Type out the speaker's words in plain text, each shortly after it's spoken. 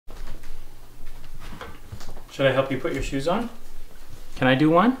Should I help you put your shoes on? Can I do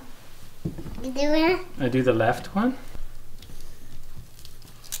one? You do it? I do the left one.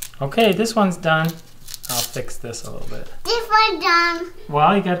 Okay, this one's done. I'll fix this a little bit. This one done.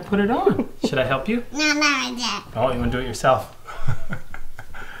 Well, you gotta put it on. Should I help you? No, not that. Oh, you wanna do it yourself?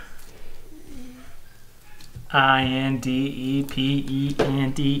 I-N-D-E-P-E-N-D-E-N-T.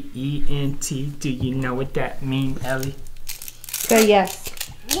 Do you know what that means, Ellie? Say yes.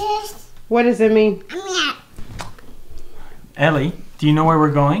 Yes. What does it mean? Yeah. Ellie, do you know where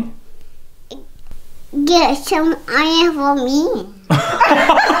we're going? Get some iron for me.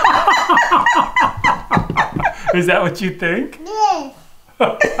 Is that what you think? Yes.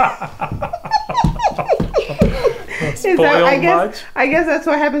 Spoiled I much? guess that's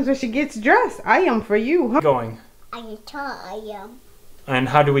what happens when she gets dressed. I am for you. Huh? Going. I thought I am. And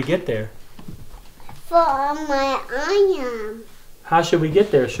how do we get there? For my iron. How should we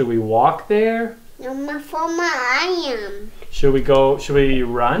get there? Should we walk there? No, for my iron. Should we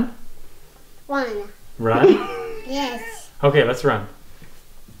run? One. Run? Yes. Okay, let's run.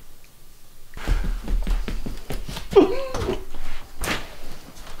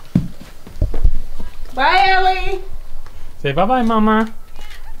 Bye, Ellie. Say bye-bye, Mama.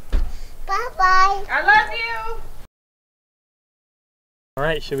 Bye-bye. I love you. All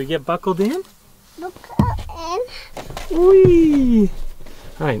right, should we get buckled in? Look in. Whee!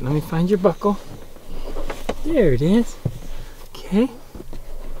 All right, let me find your buckle. There it is. Okay.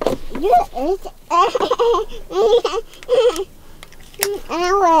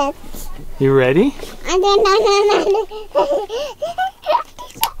 You ready?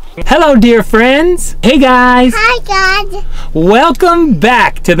 Hello, dear friends. Hey, guys. Hi, guys. Welcome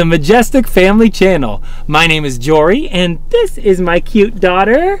back to the Majestic Family Channel. My name is Jory, and this is my cute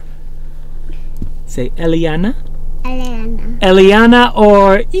daughter. Say Eliana. Elena. Eliana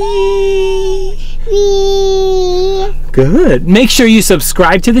or E. Good. Make sure you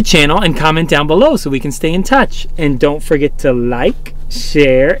subscribe to the channel and comment down below so we can stay in touch. And don't forget to like,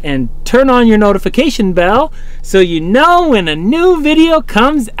 share, and turn on your notification bell so you know when a new video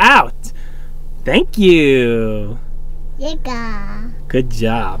comes out. Thank you. Good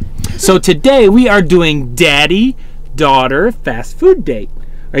job. So today we are doing daddy-daughter fast food date.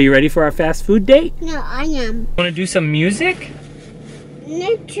 Are you ready for our fast food date? No, I am. Want to do some music?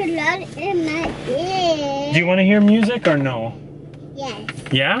 Natural in my ear. Do you want to hear music or no? Yes.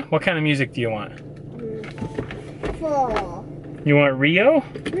 Yeah? What kind of music do you want? 4. You want Rio?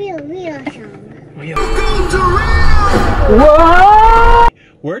 Real song. Rio. Whoa!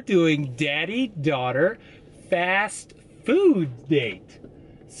 We're doing daddy-daughter fast food date.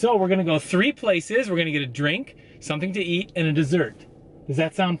 So we're gonna go 3 places. We're gonna get a drink, something to eat, and a dessert. Does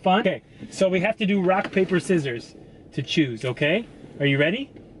that sound fun? Okay, so we have to do rock, paper, scissors to choose, okay? Are you ready?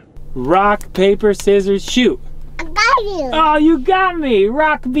 Rock, paper, scissors, shoot. I got you. Oh, you got me.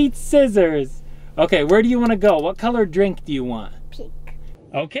 Rock beats scissors. Okay, where do you want to go? What color drink do you want? Pink.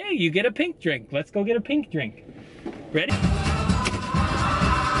 Okay, you get a pink drink. Let's go get a pink drink. Ready?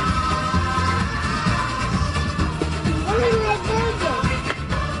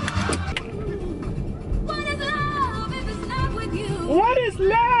 What is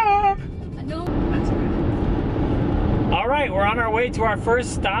love? That's good. All right, we're on our way to our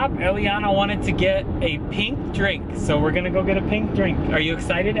first stop. Eliana wanted to get a pink drink, so we're gonna go get a pink drink. Are you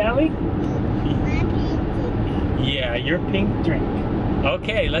excited, Ellie? Yeah, your pink drink.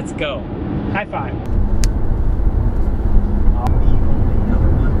 Okay, let's go. High five.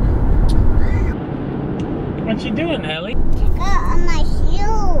 What you doing, Ellie? Check out on my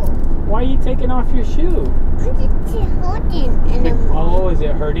shoe. Why are you taking off your shoe? I'm just holding in the Oh, is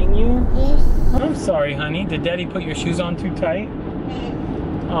it hurting you? Yes. I'm sorry, honey. Did Daddy put your shoes on too tight?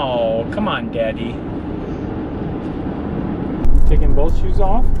 Oh, come on, Daddy. Taking both shoes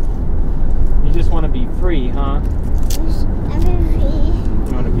off? You just want to be free, huh? You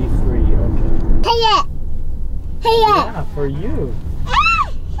want to be free, okay. Hey, Yeah, for you.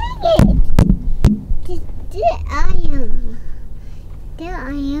 There I am. There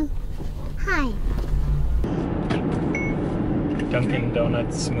I am. Hi. Dunkin'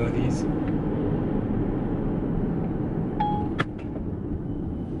 Donuts smoothies.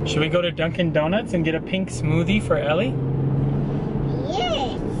 Should we go to Dunkin' Donuts and get a pink smoothie for Ellie?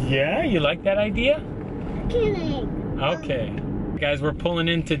 Yes. Yeah, you like that idea? Okay. Okay. Guys, we're pulling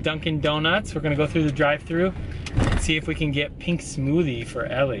into Dunkin' Donuts. We're gonna go through the drive-thru and see if we can get pink smoothie for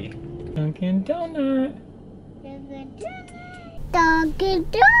Ellie. Dunkin' Donut. Dunkin'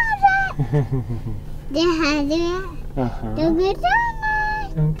 Donut. They have it. Dunkin'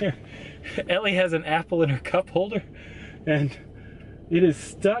 Donut. Ellie has an apple in her cup holder, and It is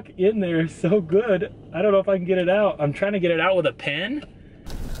stuck in there so good. I don't know if I can get it out. I'm trying to get it out with a pen.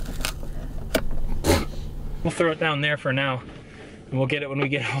 We'll throw it down there for now. And we'll get it when we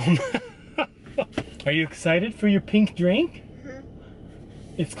get home. Are you excited for your pink drink?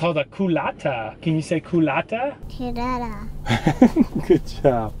 It's called a culata. Can you say culata? Culata. Good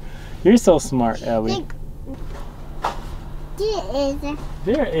job. You're so smart, Ellie.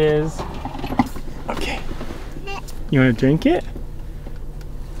 There is. Okay. You want to drink it?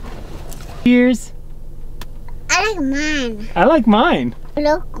 Cheers. I like mine. I like mine.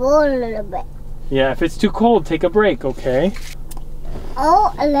 Look cold a little bit. Yeah, if it's too cold, take a break, okay?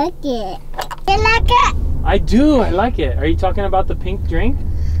 Oh, I like it. You like it? I do. I like it. Are you talking about the pink drink?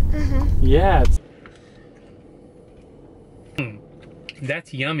 Yeah.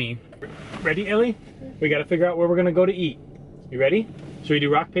 That's yummy. Ready, Ellie? We got to figure out where we're going to go to eat. You ready? Should we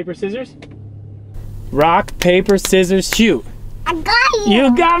do rock, paper, scissors? Rock, paper, scissors, shoot. I got you.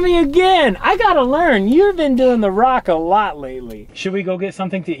 You got me again. I got to learn. You've been doing the rock a lot lately. Should we go get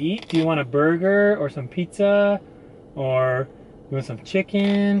something to eat? Do you want a burger or some pizza? Or you want some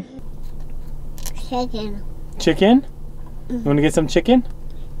chicken? Chicken. Chicken? You want to get some chicken?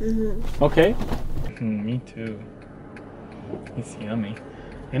 Okay. Me too. It's yummy.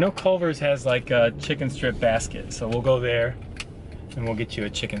 I know Culver's has like a chicken strip basket, so we'll go there and we'll get you a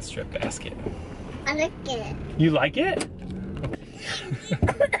chicken strip basket. I like it. You like it?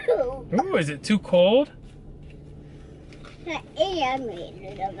 Ooh, is it too cold? Yummy a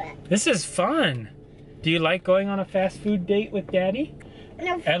little bit. This is fun. Do you like going on a fast food date with Daddy?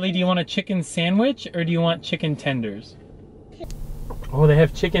 No. Ellie, do you want a chicken sandwich or do you want chicken tenders? Oh, they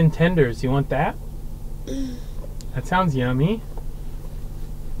have chicken tenders. You want that? That sounds yummy.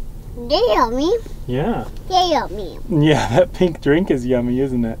 They're yummy. Yeah. They're yummy. Yeah, that pink drink is yummy,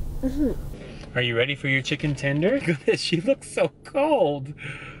 isn't it? Are you ready for your chicken tender? Goodness, she looks so cold.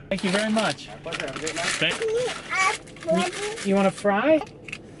 Thank you very much. You want to fry?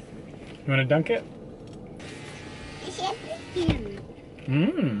 You want to dunk it?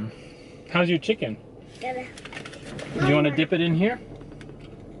 Mmm. How's your chicken? Do you want to dip it in here?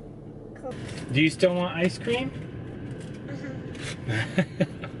 Do you still want ice cream?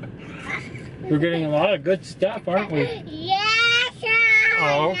 We're getting a lot of good stuff, aren't we? Yes, sir.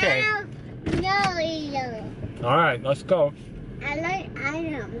 Oh, okay. No. All right, let's go. I like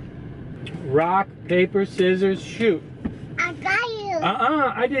item. Rock, paper, scissors, shoot. I got you.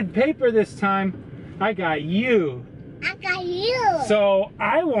 I did paper this time. I got you. I got you. So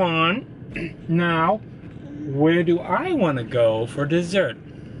I won. Now, where do I want to go for dessert?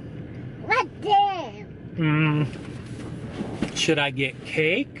 What then? Should I get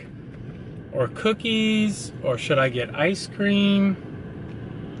cake or cookies or should I get ice cream?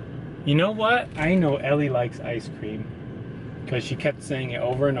 You know what? I know Ellie likes ice cream because she kept saying it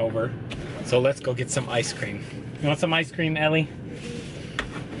over and over. So let's go get some ice cream. You want some ice cream, Ellie?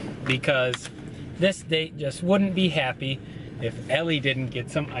 Because this date just wouldn't be happy if Ellie didn't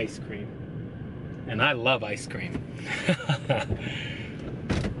get some ice cream. And I love ice cream.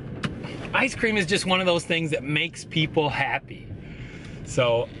 Ice cream is just one of those things that makes people happy.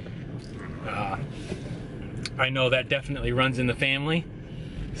 So I know that definitely runs in the family.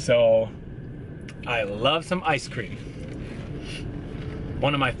 So I love some ice cream.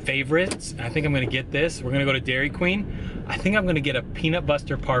 One of my favorites, I think I'm gonna get this. We're gonna go to Dairy Queen. I think I'm gonna get a peanut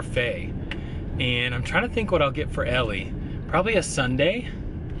butter parfait. And I'm trying to think what I'll get for Ellie. Probably a sundae,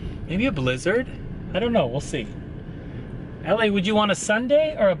 maybe a blizzard. I don't know, we'll see. Ellie, would you want a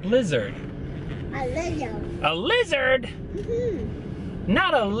sundae or a blizzard? A lizard. A lizard?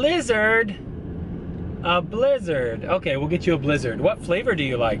 Not a lizard. A blizzard. Okay, we'll get you a blizzard. What flavor do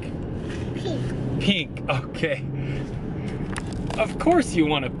you like? Pink. Pink, okay. Of course you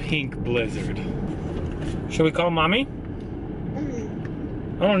want a pink blizzard. Should we call Mommy?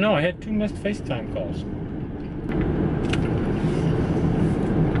 Oh no, I had 2 missed FaceTime calls.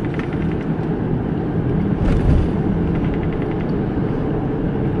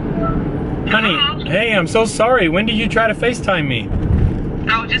 Honey, hey, I'm so sorry. When did you try to FaceTime me?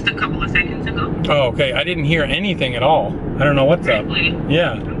 Oh, just a couple of seconds ago. Oh, okay. I didn't hear anything at all. I don't know what's up. Really?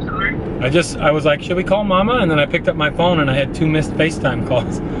 Yeah. I'm sorry. I was like, should we call Mama? And then I picked up my phone and I had 2 missed FaceTime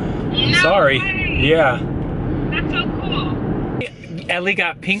calls. I'm sorry. Way. Yeah. That's so cool. Ellie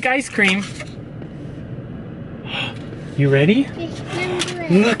got pink ice cream. You ready?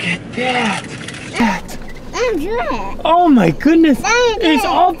 Look at that. I'm good. Oh my goodness. Daddy. It's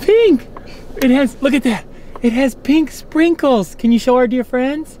all pink. It has, look at that. It has pink sprinkles. Can you show our dear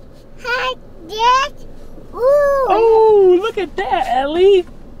friends? Hi, Dad. Ooh. Oh, look at that, Ellie.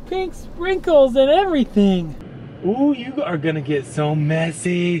 Pink sprinkles and everything. Ooh, you are gonna get so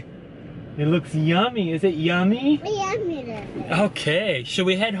messy. It looks yummy. Is it yummy? Yummy. Okay, should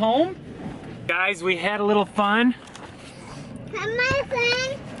we head home? Guys, we had a little fun. Come my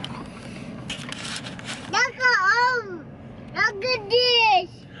friend. Look at this.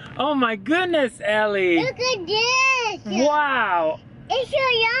 Oh my goodness, Ellie. Look at this. Wow. It's so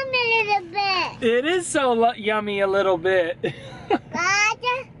yummy a little bit. It is so yummy a little bit.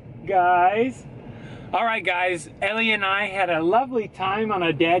 Gotcha. Guys. All right, guys. Ellie and I had a lovely time on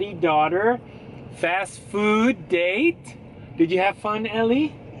a daddy-daughter fast food date. Did you have fun,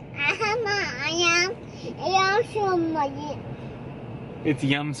 Ellie? I am so much. It's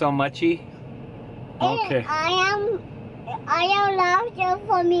yum so muchy. Okay. I am love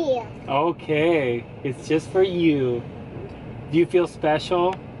for me. Okay. It's just for you. Do you feel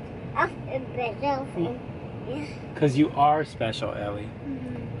special? Because you are special, Ellie.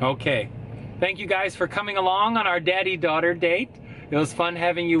 Okay. Thank you guys for coming along on our daddy-daughter date. It was fun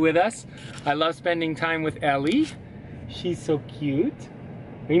having you with us. I love spending time with Ellie. She's so cute.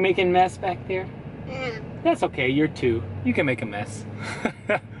 Are you making a mess back there? Yeah. That's okay, you're 2. You can make a mess.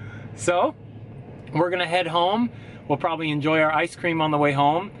 So, we're gonna head home. We'll probably enjoy our ice cream on the way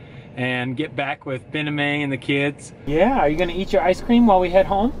home and get back with Ben and May and the kids. Yeah, are you gonna eat your ice cream while we head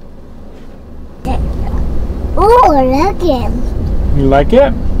home? Oh, look it. You like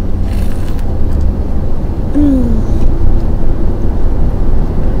it?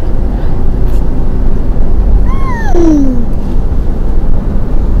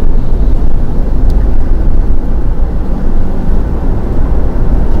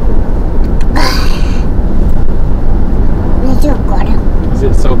 Is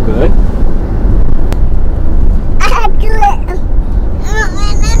it so good? I have to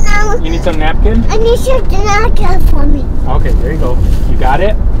You need some napkin? I need some napkin for me. Okay, there you go. You got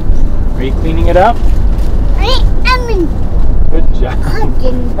it? Are you cleaning it up? Good job.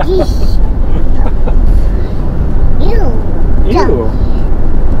 Ew. Ew.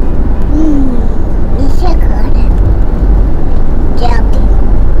 It's so good. Jelly.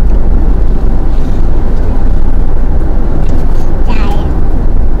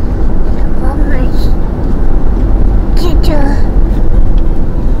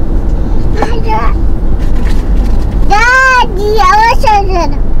 Daddy, I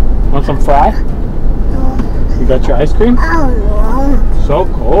Want some fry? You got your ice cream? Oh no. So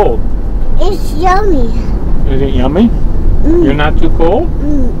cold. It's yummy. Is it yummy? You're not too cold?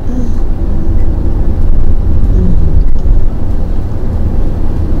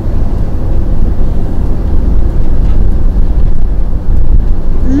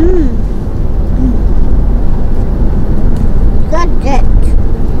 Got that.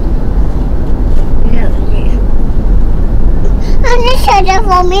 Shut up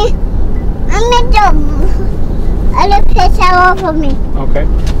for me. I need to shower for me. Okay.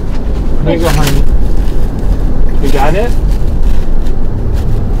 There you go, honey. You got it?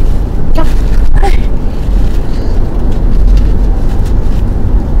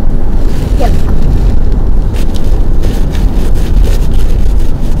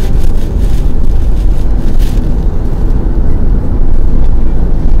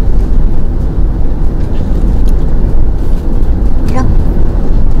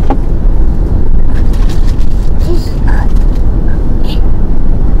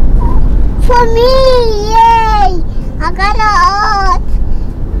 For me, yay! I got a lot.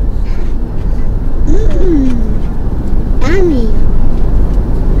 Yummy.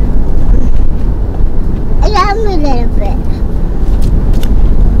 Yummy a little bit.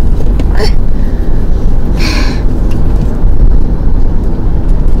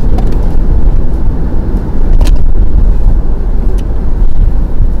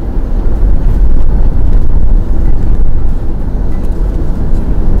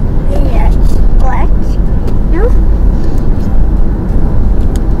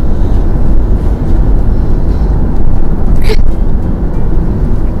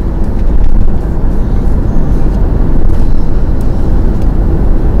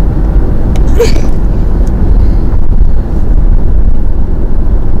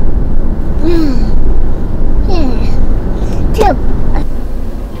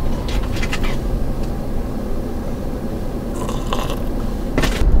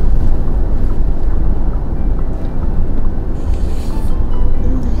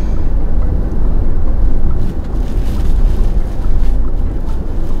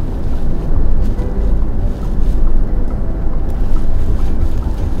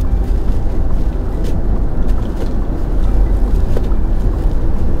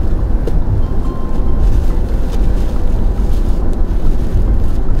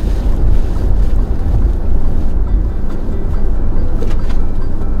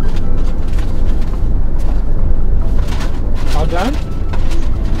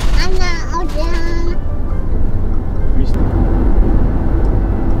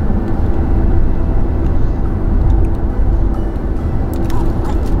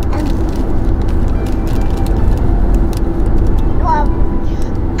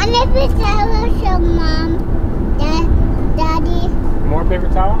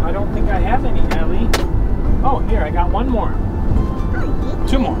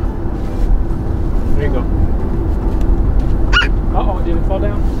 2 more. There you go. Uh-oh, did it fall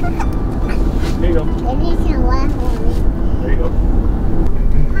down? There you go. It is a one for me. There you go.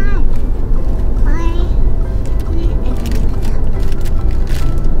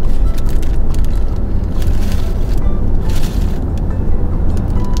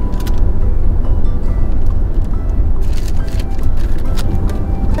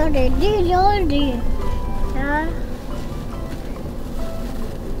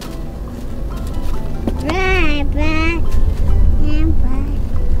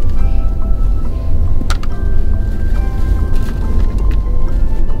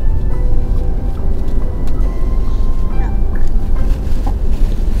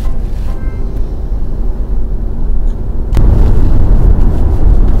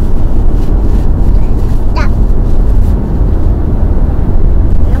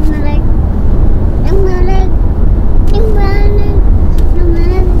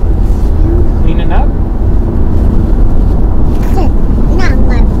 Cleaning up?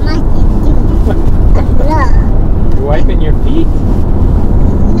 You're wiping your feet?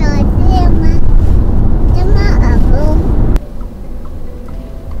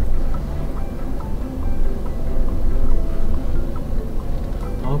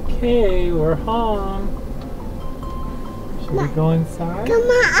 Okay, we're home. Should we go inside? Come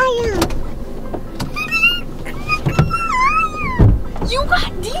on, I am. You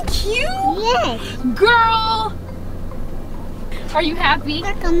got DQ? Yes. Girl! Are you happy?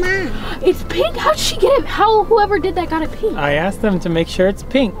 Come on. It's pink? How'd she get it? How whoever did that got it pink? I asked them to make sure it's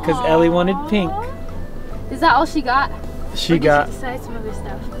pink because Ellie wanted pink. Is that all she got? She Or did got, she decide some other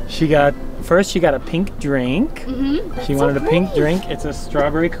stuff? first she got a pink drink. Mm-hmm. She wanted a pink drink. It's a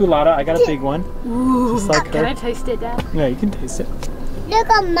strawberry culotta. I got a big one. Ooh. Just like Can her. I taste it, Dad? Yeah, you can taste it. Look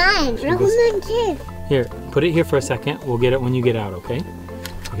at mine. Look at mine too. Here, put it here for a second. We'll get it when you get out, okay?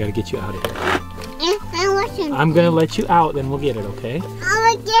 We gotta get you out of here. I want some. I'm gonna let you out, then we'll get it, okay? I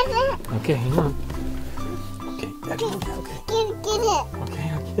want to get it. Okay, hang on. Okay, Daddy, okay. Get it. Okay,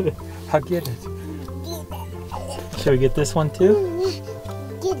 I'll get it. I'll get it. Should we get this one too?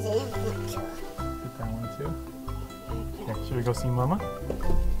 Get it. Get that one too. Okay, should we go see Mama?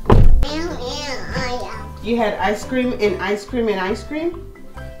 You had ice cream and ice cream and ice cream?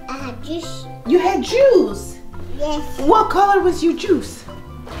 I have juice. You had juice. Yes. What color was your juice?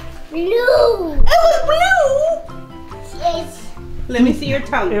 Blue. It was blue. Yes. Let me see your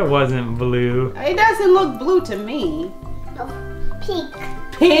tongue. It wasn't blue. It doesn't look blue to me. Pink.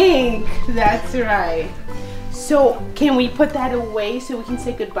 Pink. That's right. So can we put that away so we can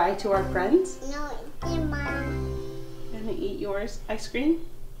say goodbye to our friends? No, in mine. Gonna eat yours ice cream?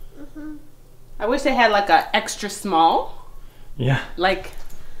 I wish they had like a extra small. Yeah, Like,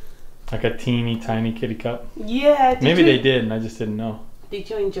 like a teeny tiny kitty cup. yeah. Maybe they did and I just didn't know. Did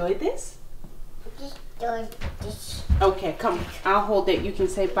you enjoy this? Just do this. Okay, come. I'll hold it. You can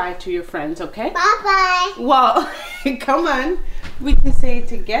say bye to your friends, okay? Bye-bye. Well, come on. We can say it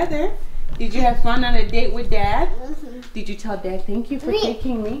together. Did you have fun on a date with Dad? Did you tell Dad thank you for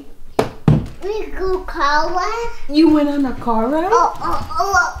taking me? We go car wash. You went on a car ride?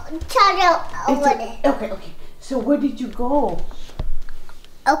 Turn it over there. Okay. So where did you go?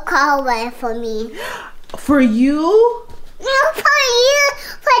 A car wash for me. For you? No, for you,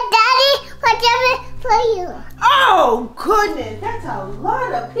 for Daddy, for Jimmy, for you. Oh, goodness. That's a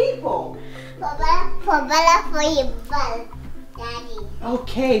lot of people. For Bella, for you, Bella, Daddy.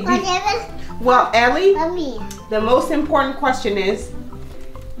 Okay. For Jimmy, Well, Ellie, for me. the most important question is,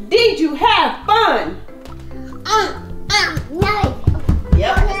 did you have fun? No.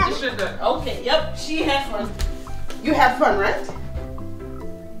 Yep, Mr. Sugar. Okay, yep, she had fun. You had fun, right?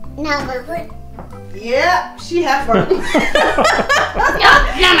 No, but Yeah, she had fun.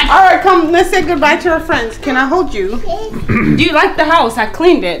 All right, come, let's say goodbye to our friends. Can I hold you? Do you like the house? I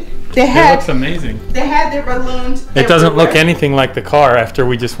cleaned it. They It looks had amazing. their balloons. It doesn't look everywhere. anything like the car after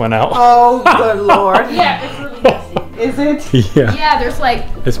we just went out. Oh, good Lord. Yeah, it's really messy. Is it? Yeah, Yeah, there's like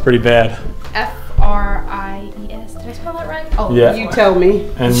it's pretty bad. F-R-I-E-S. Did I spell that right? Oh, Yeah. You tell me.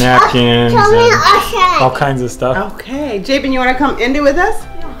 And napkins tell me and outside. all kinds of stuff. Okay, Jabin, you want to come end it with us?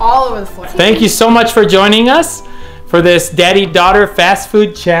 all over the floor. Thank you so much for joining us for this daddy-daughter fast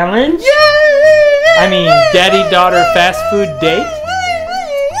food challenge. Yay! I mean, daddy-daughter fast food date.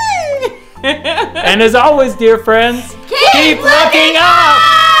 And as always, dear friends, keep looking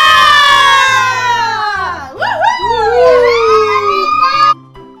up!